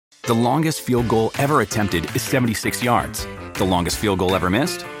The longest field goal ever attempted is 76 yards. The longest field goal ever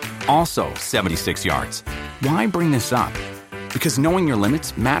missed? Also 76 yards. Why bring this up? Because knowing your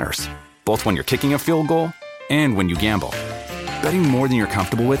limits matters, both when you're kicking a field goal and when you gamble. Betting more than you're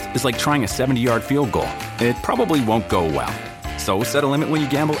comfortable with is like trying a 70-yard field goal. It probably won't go well. So set a limit when you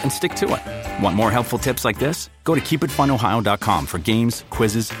gamble and stick to it. Want more helpful tips like this? Go to keepitfunohio.com for games,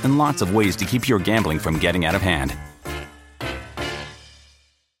 quizzes, and lots of ways to keep your gambling from getting out of hand.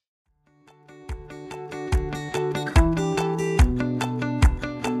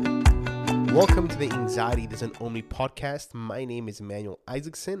 Welcome to the Anxiety Doesn't Own Me podcast. My name is Emmanuel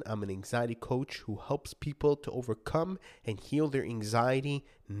Isaacson. I'm an anxiety coach who helps people to overcome and heal their anxiety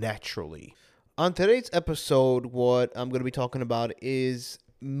naturally. On today's episode, what I'm going to be talking about is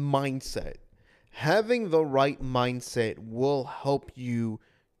mindset. Having the right mindset will help you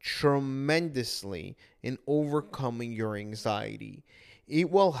tremendously in overcoming your anxiety. It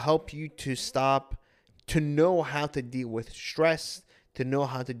will help you to know how to deal with stress, to know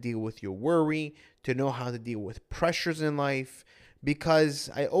how to deal with your worry, to know how to deal with pressures in life. Because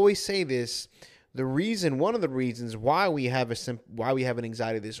I always say this, one of the reasons why we have an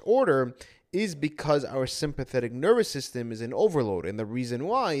anxiety disorder is because our sympathetic nervous system is in overload. And the reason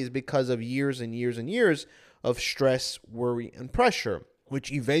why is because of years and years and years of stress, worry, and pressure,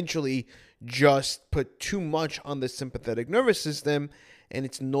 which eventually just put too much on the sympathetic nervous system, and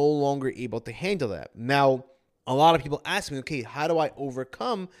it's no longer able to handle that. Now, a lot of people ask me, okay, how do I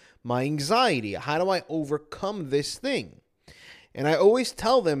overcome my anxiety? How do I overcome this thing? And I always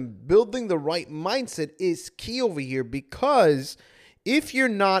tell them building the right mindset is key over here, because if you're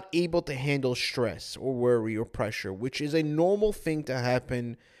not able to handle stress or worry or pressure, which is a normal thing to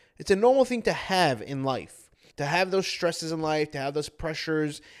happen, it's a normal thing to have in life, to have those stresses in life, to have those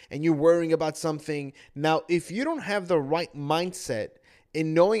pressures, and you're worrying about something. Now, if you don't have the right mindset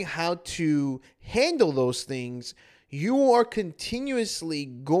in knowing how to handle those things, you are continuously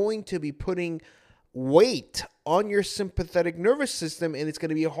going to be putting weight on your sympathetic nervous system, and it's going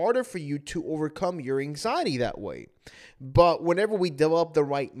to be harder for you to overcome your anxiety that way. But whenever we develop the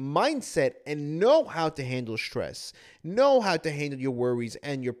right mindset and know how to handle stress, know how to handle your worries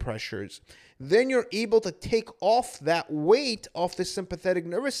and your pressures, then you're able to take off that weight off the sympathetic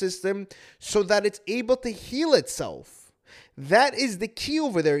nervous system so that it's able to heal itself. That is the key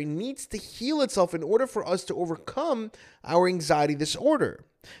over there. It needs to heal itself in order for us to overcome our anxiety disorder.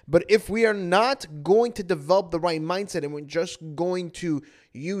 But if we are not going to develop the right mindset and we're just going to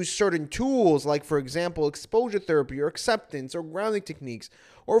use certain tools, like, for example, exposure therapy or acceptance or grounding techniques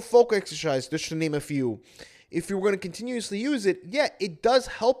or folk exercise, just to name a few, if you're going to continuously use it, yeah, it does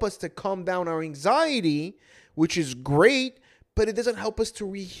help us to calm down our anxiety, which is great. But it doesn't help us to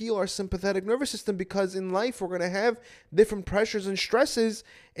reheal our sympathetic nervous system, because in life we're going to have different pressures and stresses,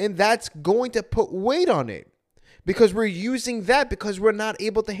 and that's going to put weight on it because we're using that because we're not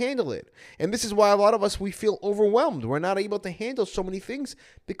able to handle it. And this is why a lot of us, we feel overwhelmed. We're not able to handle so many things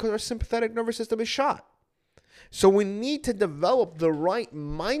because our sympathetic nervous system is shot. So we need to develop the right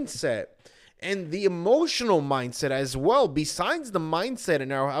mindset and the emotional mindset as well. Besides the mindset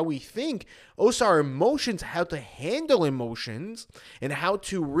and how we think, also our emotions, how to handle emotions and how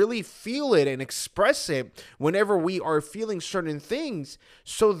to really feel it and express it whenever we are feeling certain things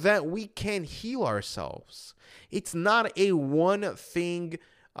so that we can heal ourselves. It's not a one thing,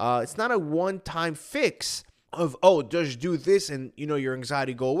 it's not a one-time fix of, oh, just do this and, your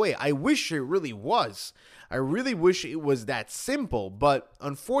anxiety go away. I wish it really was. I really wish it was that simple, but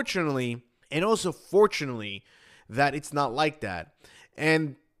unfortunately, and also fortunately, that it's not like that.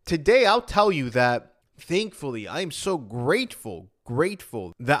 And today I'll tell you that, thankfully, I am so grateful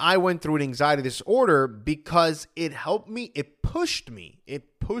that I went through an anxiety disorder, because it helped me. It pushed me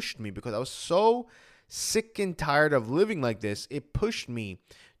because I was so sick and tired of living like this. It pushed me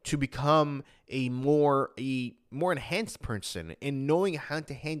to become a more enhanced person in knowing how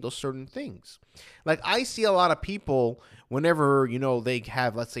to handle certain things. Like, I see a lot of people whenever, they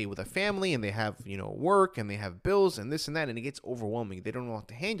have, let's say, with a family and they have, work and they have bills and this and that, and it gets overwhelming. They don't know how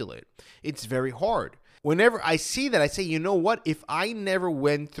to handle it. It's very hard. Whenever I see that, I say, you know what? If I never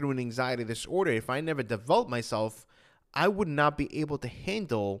went through an anxiety disorder, if I never developed myself, I would not be able to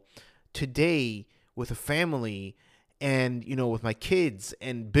handle today with a family and, with my kids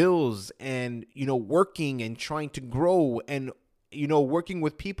and bills and, working and trying to grow and, working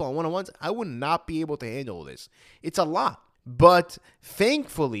with people on one-on-ones. I would not be able to handle this. It's a lot. But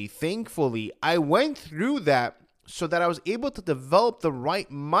thankfully, I went through that so that I was able to develop the right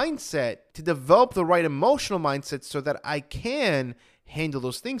mindset, to develop the right emotional mindset so that I can handle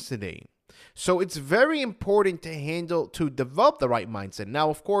those things today. So it's very important to develop the right mindset. Now,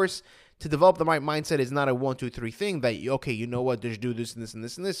 of course, to develop the right mindset is not a 1, 2, 3 thing that, okay, you know what, just do this and this and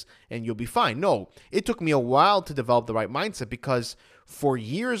this and this, and you'll be fine. No, it took me a while to develop the right mindset because for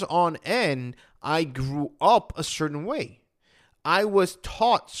years on end, I grew up a certain way. I was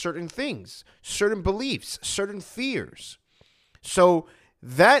taught certain things, certain beliefs, certain fears. So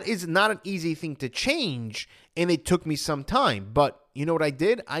that is not an easy thing to change, and it took me some time. But you know what I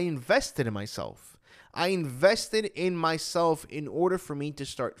did? I invested in myself. I invested in myself in order for me to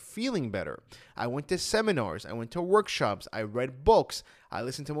start feeling better. I went to seminars. I went to workshops. I read books. I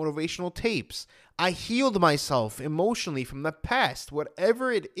listened to motivational tapes. I healed myself emotionally from the past.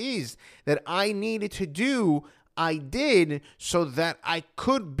 Whatever it is that I needed to do, I did so that I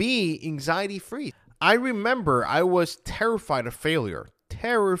could be anxiety-free. I remember I was terrified of failure.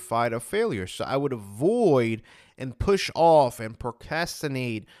 So I would avoid and push off and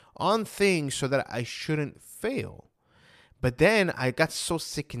procrastinate on things so that I shouldn't fail. But then I got so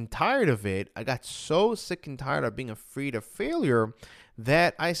sick and tired of it. I got so sick and tired of being afraid of failure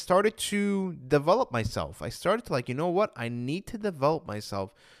that I started to develop myself. I started to you know what? I need to develop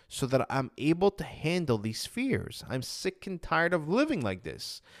myself so that I'm able to handle these fears. I'm sick and tired of living like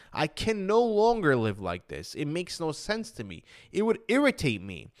this. I can no longer live like this. It makes no sense to me. It would irritate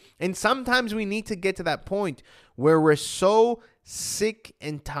me. And sometimes we need to get to that point where we're so sick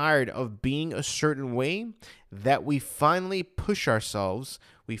and tired of being a certain way that we finally push ourselves.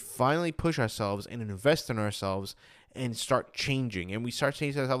 And invest in ourselves and start changing. And we start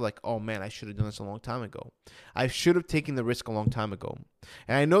changing ourselves like, oh man, I should have done this a long time ago. I should have taken the risk a long time ago.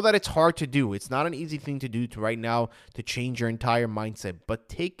 And I know that it's hard to do. It's not an easy thing to do right now to change your entire mindset, but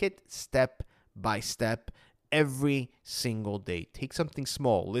take it step by step every single day. Take something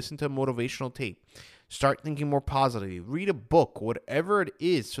small. Listen to a motivational tape. Start thinking more positively. Read a book, whatever it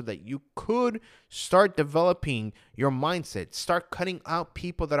is, so that you could start developing your mindset. Start cutting out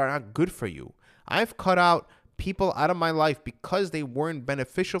people that are not good for you. I've cut out people out of my life because they weren't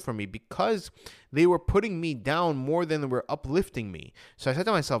beneficial for me, because they were putting me down more than they were uplifting me. So I said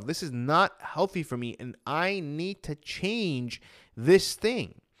to myself, this is not healthy for me, and I need to change this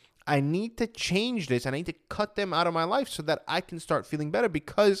thing. I need to change this, and I need to cut them out of my life so that I can start feeling better,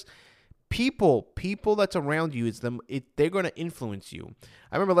 because people that's around you, they're going to influence you.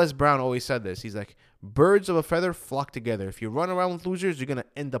 I remember Les Brown always said this. He's like, birds of a feather flock together. If you run around with losers, you're going to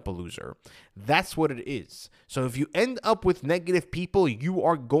end up a loser. That's what it is. So if you end up with negative people, you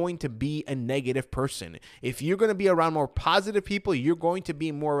are going to be a negative person. If you're going to be around more positive people, you're going to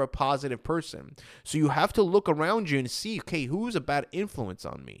be more of a positive person. So you have to look around you and see, okay, who's a bad influence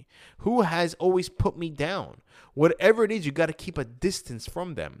on me? Who has always put me down? Whatever it is, you got to keep a distance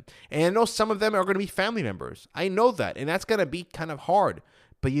from them. And I know some of them are going to be family members. I know that. And that's going to be kind of hard.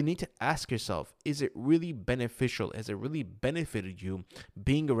 But you need to ask yourself, is it really beneficial? Has it really benefited you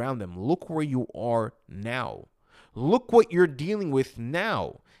being around them? Look where you are now. Look what you're dealing with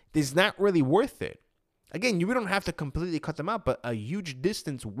now. It's not really worth it. Again, you don't have to completely cut them out, but a huge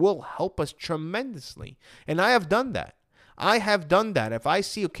distance will help us tremendously. And I have done that. If I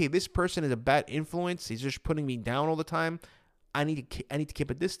see, okay, this person is a bad influence, he's just putting me down all the time, I need to keep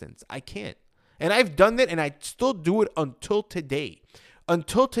a distance. I can't. And I've done that, and I still do it until today.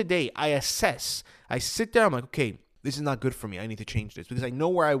 Until today, I assess. I sit there, I'm like, okay, this is not good for me. I need to change this because I know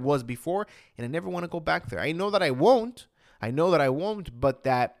where I was before, and I never want to go back there. I know that I won't, but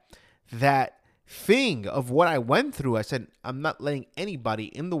that thing of what I went through, I said, I'm not letting anybody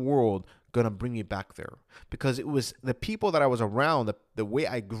in the world going to bring me back there, because it was the people that I was around, the way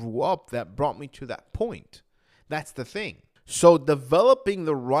I grew up, that brought me to that point. That's the thing. So developing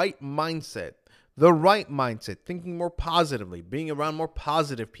the right mindset, thinking more positively, being around more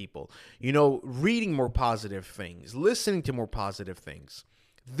positive people, reading more positive things, listening to more positive things.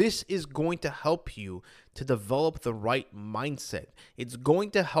 This is going to help you to develop the right mindset. It's going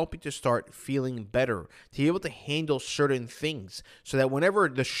to help you to start feeling better, to be able to handle certain things, so that whenever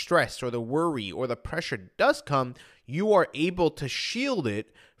the stress or the worry or the pressure does come, you are able to shield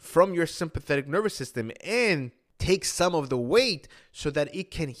it from your sympathetic nervous system and take some of the weight so that it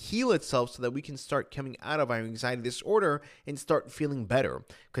can heal itself, so that we can start coming out of our anxiety disorder and start feeling better.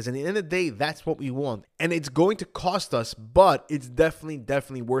 Because at the end of the day, that's what we want. And it's going to cost us, but it's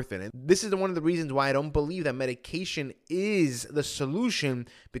definitely worth it. And this is one of the reasons why I don't believe that medication is the solution,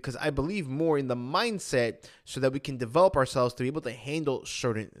 because I believe more in the mindset so that we can develop ourselves to be able to handle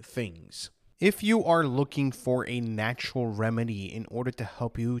certain things. If you are looking for a natural remedy in order to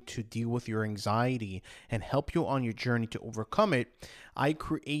help you to deal with your anxiety and help you on your journey to overcome it, I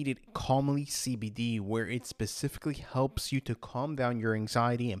created Calmly CBD, where it specifically helps you to calm down your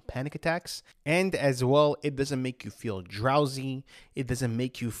anxiety and panic attacks. And as well, it doesn't make you feel drowsy. It doesn't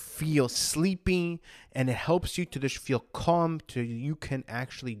make you feel sleepy. And it helps you to just feel calm so you can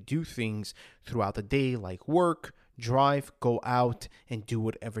actually do things throughout the day like work, drive, go out, and do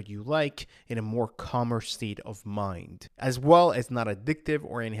whatever you like in a more calmer state of mind. As well as not addictive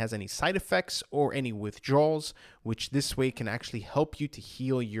or it has any side effects or any withdrawals, which this way can actually help you to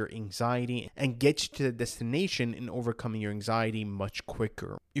heal your anxiety and get you to the destination in overcoming your anxiety much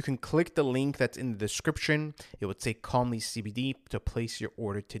quicker. You can click the link that's in the description. It would say Calmly CBD to place your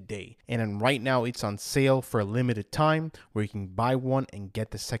order today. And then right now it's on sale for a limited time where you can buy one and get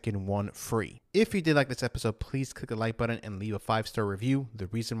the second one free. If you did like this episode, please click the like button and leave a 5-star review. The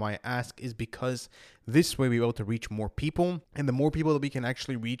reason why I ask is because this way we're able to reach more people, and the more people that we can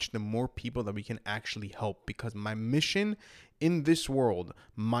actually reach, the more people that we can actually help. Because my mission in this world,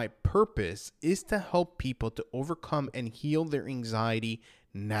 my purpose is to help people to overcome and heal their anxiety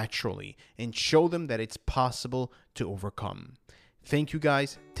naturally and show them that it's possible to overcome. Thank you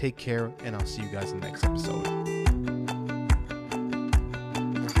guys, take care, and I'll see you guys in the next episode.